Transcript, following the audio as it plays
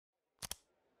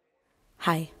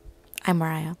Hi, I'm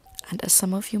Mariah, and as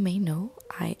some of you may know,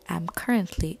 I am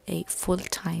currently a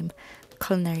full-time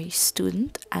culinary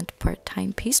student and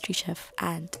part-time pastry chef.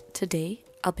 And today,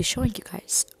 I'll be showing you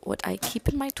guys what I keep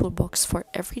in my toolbox for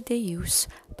everyday use,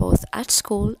 both at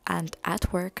school and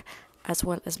at work, as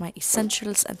well as my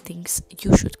essentials and things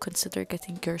you should consider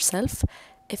getting yourself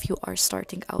if you are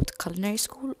starting out culinary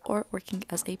school or working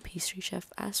as a pastry chef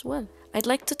as well. I'd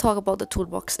like to talk about the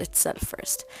toolbox itself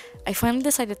first. I finally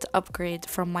decided to upgrade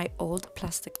from my old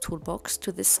plastic toolbox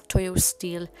to this Toyo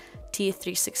Steel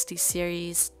T360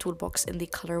 series toolbox in the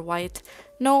color white.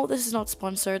 No, this is not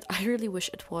sponsored. I really wish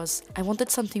it was. I wanted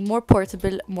something more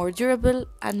portable, more durable,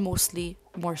 and mostly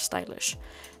more stylish.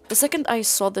 The second I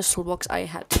saw this toolbox, I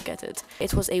had to get it.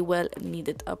 It was a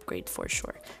well-needed upgrade for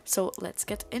sure. So let's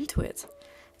get into it.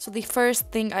 So the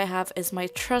first thing I have is my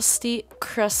trusty,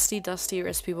 crusty, dusty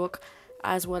recipe book,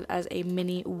 as well as a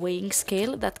mini weighing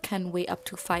scale that can weigh up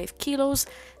to 5 kilos,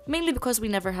 mainly because we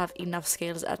never have enough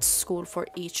scales at school for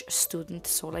each student,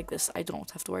 so like this I don't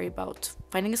have to worry about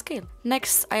finding a scale.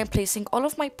 Next, I am placing all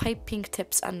of my piping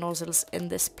tips and nozzles in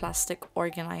this plastic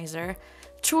organizer.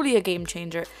 Truly a game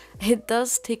changer. It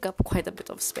does take up quite a bit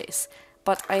of space,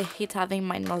 but I hate having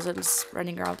my nozzles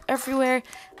running around everywhere.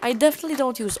 I definitely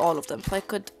don't use all of them, so I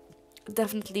could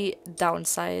definitely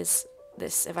downsize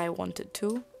this if I wanted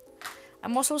to.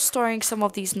 I'm also storing some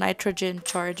of these nitrogen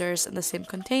chargers in the same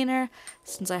container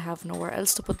since I have nowhere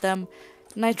else to put them.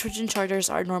 Nitrogen chargers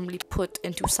are normally put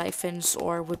into siphons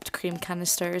or whipped cream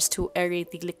canisters to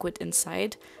aerate the liquid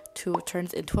inside to turn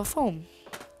it into a foam.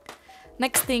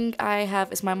 Next thing I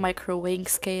have is my micro weighing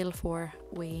scale for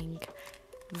weighing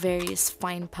various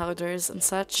fine powders and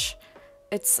such.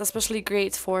 It's especially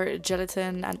great for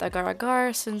gelatin and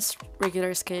agar-agar since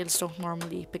regular scales don't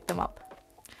normally pick them up.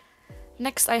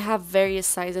 Next, I have various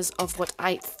sizes of what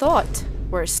I thought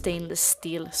were stainless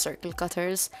steel circle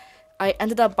cutters. I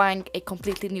ended up buying a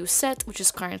completely new set, which is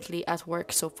currently at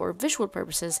work, so for visual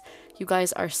purposes, you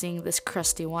guys are seeing this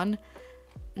crusty one.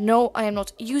 No, I am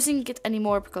not using it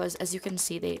anymore because, as you can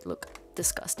see, they look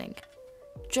disgusting.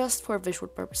 Just for visual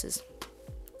purposes.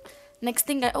 Next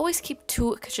thing, I always keep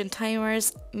 2 kitchen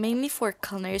timers, mainly for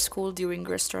culinary school during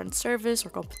restaurant service or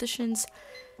competitions,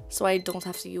 so I don't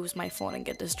have to use my phone and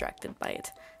get distracted by it.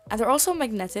 And they're also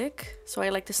magnetic, so I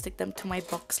like to stick them to my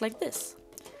box like this.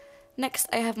 Next,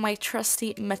 I have my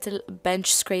trusty metal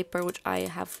bench scraper, which I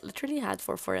have literally had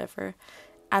for forever,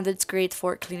 and it's great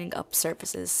for cleaning up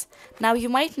surfaces. Now, you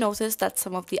might notice that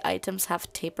some of the items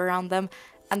have tape around them,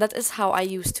 and that is how I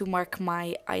used to mark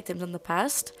my items in the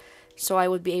past, so I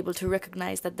would be able to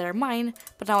recognize that they're mine,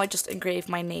 but now I just engrave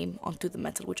my name onto the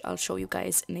metal, which I'll show you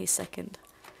guys in a second.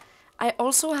 I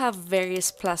also have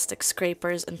various plastic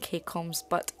scrapers and cake combs,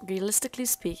 but realistically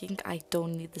speaking, I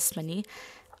don't need this many.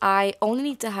 I only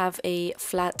need to have a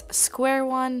flat square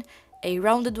one, a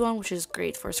rounded one, which is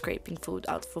great for scraping food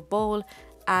out of a bowl,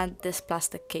 and this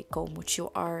plastic cake comb, which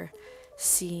you are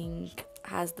seeing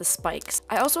has the spikes.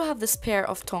 I also have this pair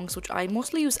of tongs, which I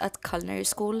mostly use at culinary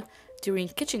school during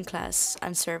kitchen class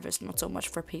and service, not so much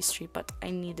for pastry, but I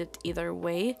need it either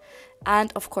way.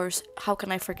 And of course, how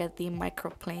can I forget the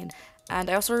microplane? And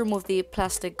I also removed the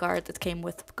plastic guard that came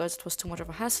with because it was too much of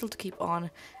a hassle to keep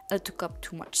on and it took up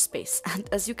too much space. And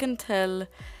as you can tell,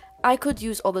 I could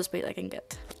use all the space I can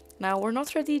get. Now, we're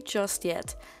not ready just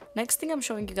yet. Next thing I'm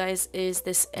showing you guys is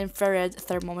this infrared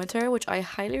thermometer, which I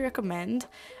highly recommend.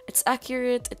 It's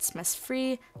accurate, it's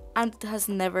mess-free, and it has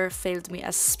never failed me,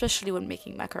 especially when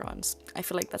making macarons. I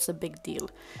feel like that's a big deal.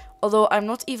 Although I'm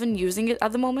not even using it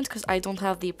at the moment because I don't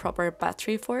have the proper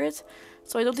battery for it,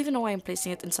 so I don't even know why I'm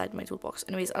placing it inside my toolbox.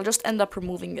 Anyways, I'll just end up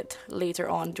removing it later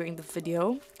on during the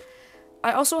video.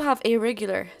 I also have a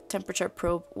regular temperature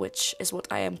probe, which is what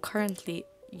I am currently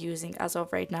using as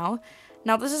of right now.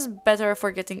 Now, this is better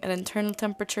for getting an internal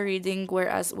temperature reading,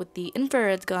 whereas with the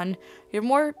infrared gun, you're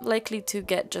more likely to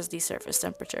get just the surface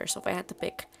temperature. So if I had to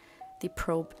pick, the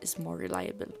probe is more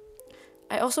reliable.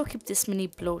 I also keep this mini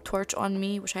blowtorch on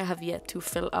me, which I have yet to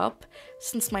fill up,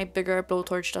 since my bigger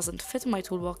blowtorch doesn't fit in my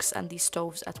toolbox and the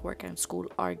stoves at work and school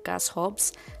are gas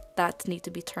hobs that need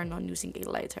to be turned on using a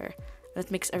lighter. And it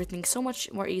makes everything so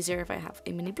much more easier if I have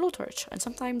a mini blowtorch. And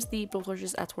sometimes the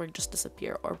blowtorches at work just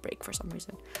disappear or break for some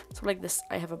reason. So like this,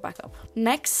 I have a backup.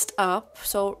 Next up,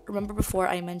 so remember before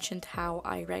I mentioned how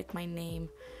I write my name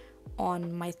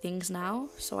on my things now,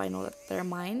 so I know that they're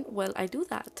mine? Well, I do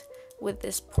that with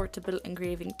this portable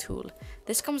engraving tool.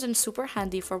 This comes in super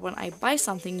handy for when I buy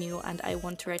something new and I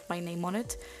want to write my name on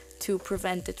it to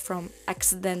prevent it from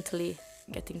accidentally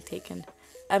getting taken.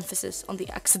 emphasis on the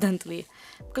accidentally,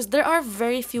 because there are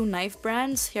very few knife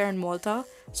brands here in Malta,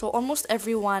 so almost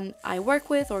everyone I work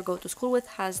with or go to school with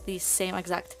has the same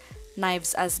exact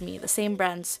knives as me, the same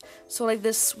brands. So like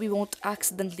this, we won't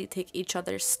accidentally take each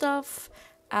other's stuff,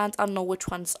 and I'll know which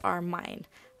ones are mine.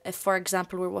 If, for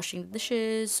example, we're washing the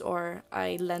dishes or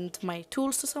I lend my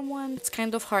tools to someone, it's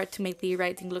kind of hard to make the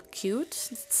writing look cute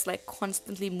since it's like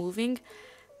constantly moving,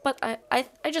 but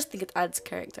I just think it adds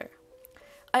character.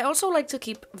 I also like to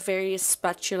keep various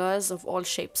spatulas of all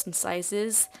shapes and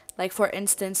sizes. Like for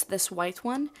instance, this white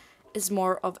one is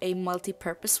more of a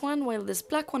multi-purpose one, while this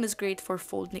black one is great for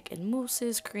folding in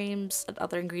mousses, creams, and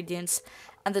other ingredients.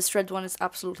 And this red one is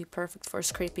absolutely perfect for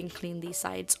scraping clean the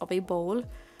sides of a bowl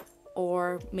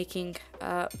or making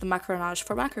the macaronage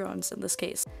for macarons in this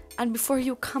case. And before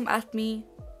you come at me,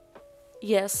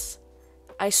 yes,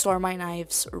 I store my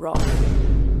knives raw.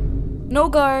 No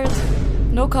guard,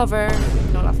 no cover,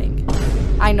 no nothing.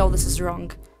 I know this is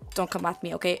wrong. Don't come at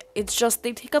me, okay? It's just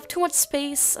they take up too much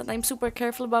space and I'm super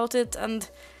careful about it, and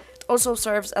it also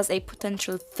serves as a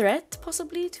potential threat,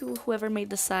 possibly, to whoever may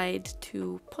decide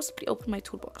to possibly open my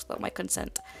toolbox without my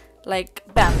consent. Like,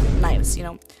 bam, knives, you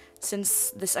know?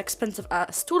 Since this expensive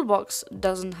ass toolbox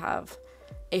doesn't have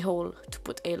a hole to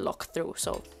put a lock through,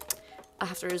 so I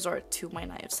have to resort to my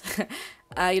knives.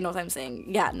 You know what I'm saying?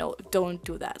 Yeah, no, don't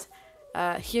do that.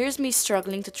 Here's me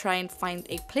struggling to try and find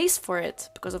a place for it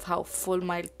because of how full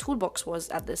my toolbox was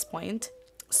at this point.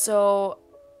 So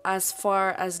as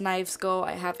far as knives go,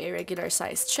 I have a regular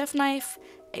sized chef knife,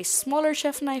 a smaller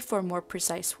chef knife for more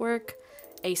precise work,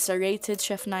 a serrated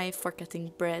chef knife for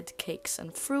cutting bread, cakes,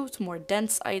 and fruit, more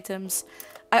dense items.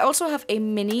 I also have a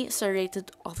mini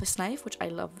serrated office knife, which I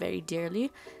love very dearly,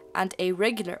 and a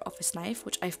regular office knife,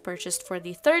 which I've purchased for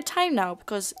the third time now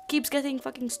because it keeps getting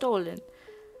fucking stolen.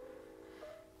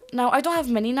 Now, I don't have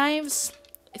many knives.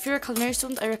 If you're a culinary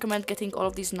student, I recommend getting all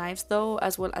of these knives though,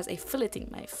 as well as a filleting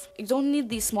knife. You don't need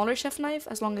the smaller chef knife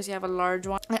as long as you have a large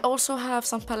one. I also have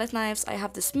some palette knives. I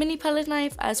have this mini palette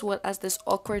knife as well as this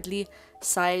awkwardly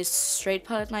sized straight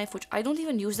palette knife, which I don't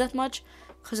even use that much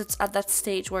because it's at that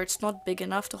stage where it's not big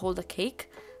enough to hold a cake,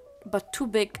 but too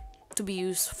big to be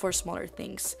used for smaller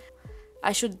things.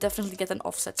 I should definitely get an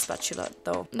offset spatula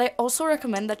though. And I also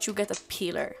recommend that you get a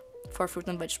peeler for fruit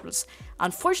and vegetables.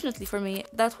 Unfortunately for me,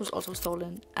 that was also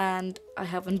stolen and I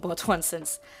haven't bought one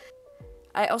since.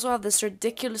 I also have this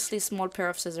ridiculously small pair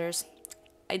of scissors.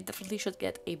 I definitely should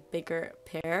get a bigger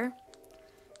pair,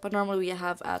 but normally we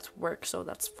have at work, so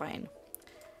that's fine.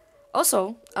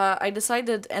 Also, I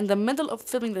decided in the middle of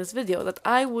filming this video that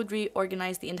I would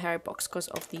reorganize the entire box because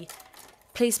of the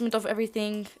placement of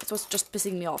everything. It was just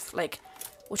pissing me off, like,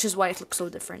 which is why it looks so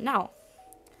different now.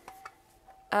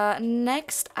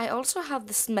 Next, I also have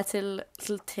this metal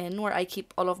little tin where I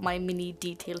keep all of my mini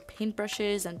detail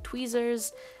paintbrushes and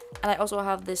tweezers, and I also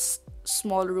have this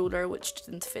small ruler which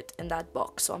didn't fit in that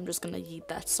box, so I'm just gonna yeet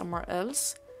that somewhere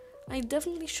else. I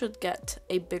definitely should get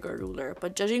a bigger ruler,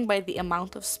 but judging by the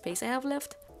amount of space I have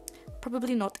left,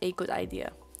 probably not a good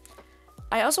idea.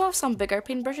 I also have some bigger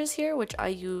paintbrushes here, which I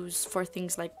use for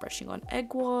things like brushing on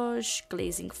egg wash,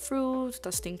 glazing fruit,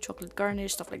 dusting chocolate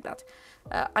garnish, stuff like that.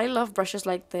 I love brushes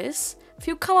like this. If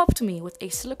you come up to me with a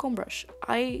silicone brush,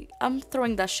 I'm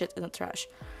throwing that shit in the trash.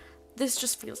 This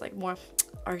just feels like more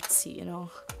artsy, you know.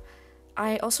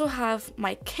 I also have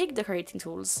my cake decorating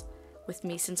tools with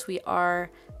me since we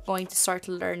are going to start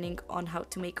learning on how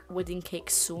to make wedding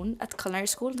cakes soon at culinary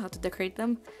school and how to decorate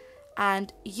them.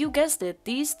 And you guessed it,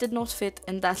 these did not fit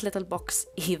in that little box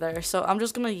either, so I'm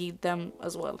just gonna yeet them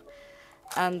as well.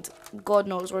 And God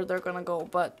knows where they're gonna go,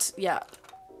 but yeah,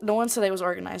 no one said I was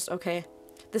organized, okay?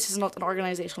 This is not an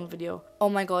organizational video. Oh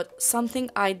my god,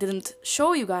 something I didn't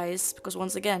show you guys, because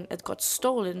once again, it got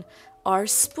stolen, are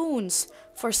spoons.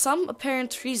 For some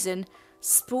apparent reason,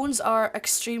 spoons are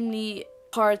extremely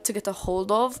hard to get a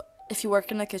hold of if you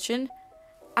work in a kitchen.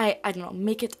 I don't know,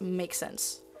 make it make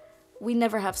sense. We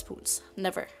never have spoons.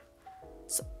 Never.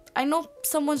 So, I know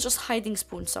someone's just hiding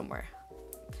spoons somewhere.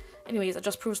 Anyways, that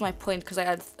just proves my point because I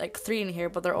had like 3 in here,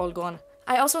 but they're all gone.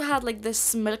 I also had like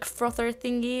this milk frother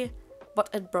thingy,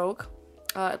 but it broke.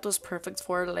 It was perfect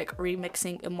for like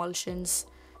remixing emulsions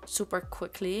super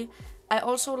quickly. I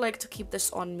also like to keep this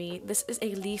on me. This is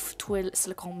a leaf twill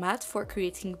silicone mat for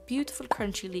creating beautiful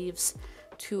crunchy leaves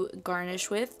to garnish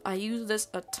with. I use this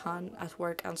a ton at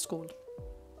work and school.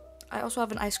 I also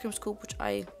have an ice cream scoop, which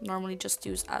I normally just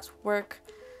use at work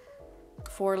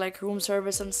for like room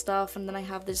service and stuff. And then I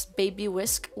have this baby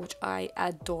whisk, which I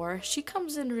adore. She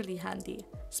comes in really handy,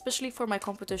 especially for my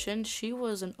competition. She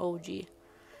was an OG.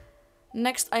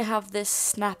 Next, I have this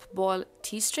snap ball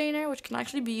tea strainer, which can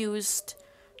actually be used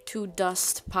to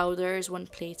dust powders when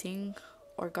plating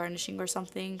or garnishing or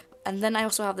something. And then I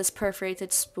also have this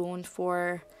perforated spoon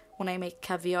for when I make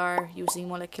caviar using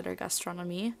molecular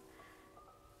gastronomy.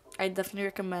 I definitely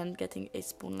recommend getting a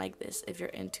spoon like this if you're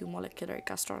into molecular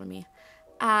gastronomy.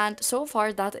 And so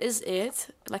far that is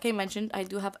it. Like I mentioned, I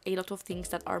do have a lot of things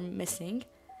that are missing.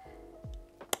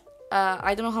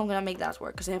 I don't know how I'm gonna make that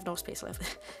work because I have no space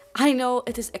left. I know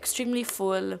it is extremely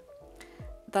full.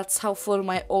 That's how full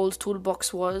my old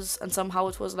toolbox was, and somehow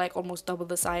it was like almost double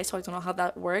the size, so I don't know how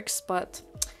that works. But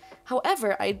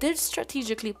however, I did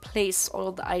strategically place all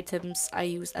of the items I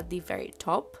used at the very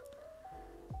top,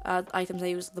 items I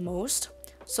use the most,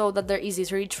 so that they're easy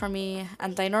to reach for me.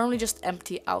 And I normally just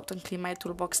empty out and clean my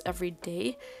toolbox every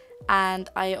day, and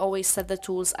I always set the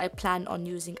tools I plan on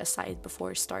using aside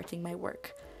before starting my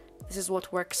work. This is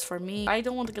what works for me. I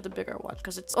don't want to get a bigger one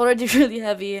because it's already really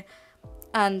heavy,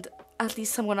 and at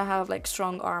least I'm gonna have like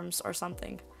strong arms or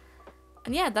something.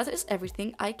 And yeah, that is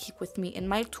everything I keep with me in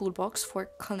my toolbox for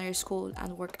culinary school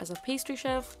and work as a pastry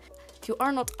chef. If you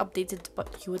are not updated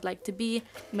but you would like to be,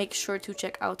 make sure to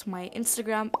check out my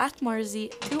Instagram at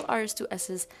Marzi, 2 R's, 2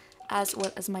 S's, as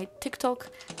well as my TikTok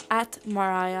at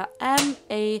Mariah,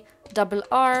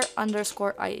 MARR_IAH.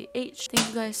 Thank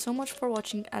you guys so much for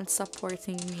watching and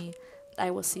supporting me. I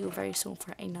will see you very soon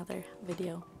for another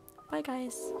video. Bye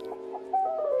guys.